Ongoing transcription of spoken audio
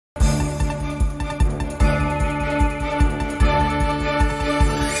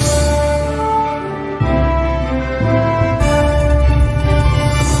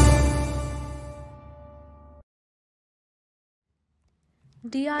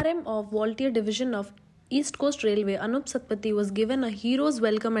DRM of Waltair Division of East Coast Railway, Anup Satpathy, was given a hero's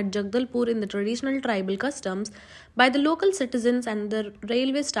welcome at Jagdalpur in the traditional tribal customs by the local citizens and the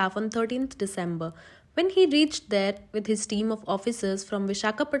railway staff on 13th December, when he reached there with his team of officers from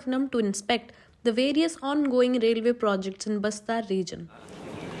Visakhapatnam to inspect the various ongoing railway projects in Bastar region.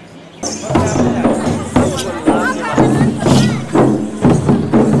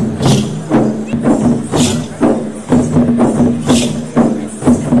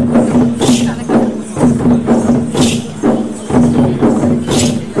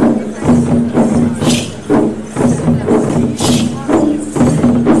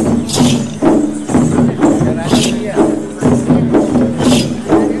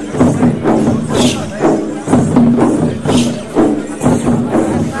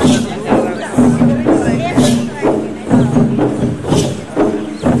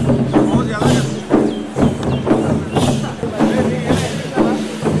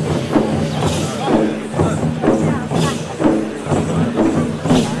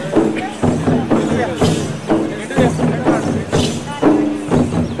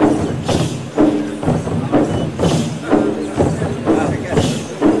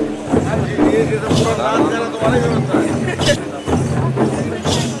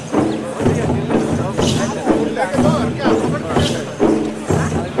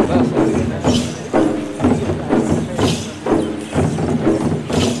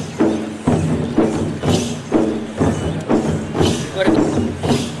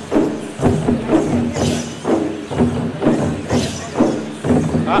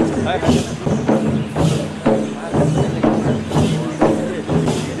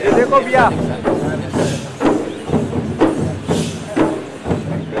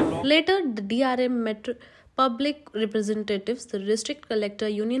 Later, the DRM met public representatives, the district collector,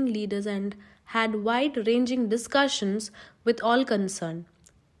 union leaders, and had wide-ranging discussions with all concerned.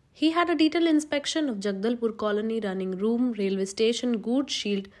 He had a detailed inspection of Jagdalpur colony, running room, railway station, goods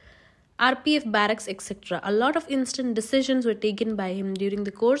shield, RPF barracks, etc. A lot of instant decisions were taken by him during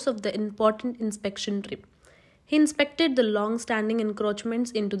the course of the important inspection trip. He inspected the long-standing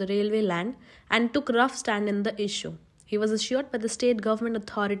encroachments into the railway land and took rough stand in the issue. He was assured by the state government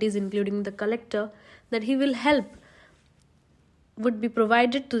authorities, including the collector, that he will help would be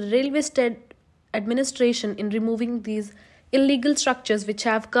provided to the railway state administration in removing these illegal structures which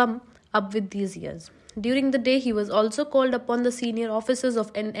have come up with these years. During the day, he was also called upon the senior officers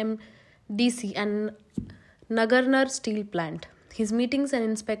of NMDC and Nagarnar steel plant. His meetings and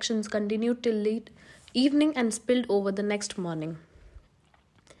inspections continued till late evening and spilled over the next morning.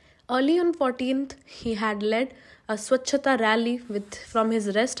 Early on 14th, he had led a Swachhata rally from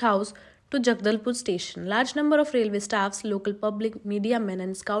his rest house to Jagdalpur station. Large number of railway staffs, local public, media men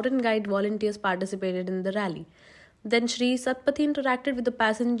and scout and guide volunteers participated in the rally. Then Shri Satpathy interacted with the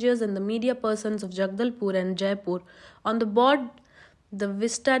passengers and the media persons of Jagdalpur and Jaipur on the board the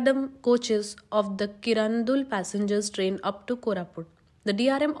Vistadam coaches of the Kirandul passengers train up to Koraput. The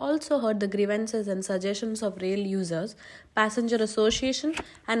DRM also heard the grievances and suggestions of rail users, passenger association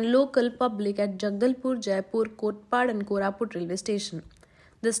and local public at Jagdalpur, Jaipur, Kotpad and Koraput railway station.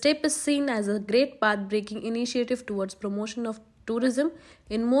 The step is seen as a great path-breaking initiative towards promotion of tourism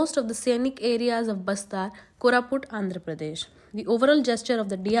in most of the scenic areas of Bastar, Koraput, Andhra Pradesh. The overall gesture of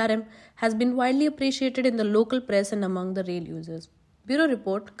the DRM has been widely appreciated in the local press and among the rail users. Bureau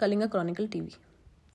Report, Kalinga Chronicle TV.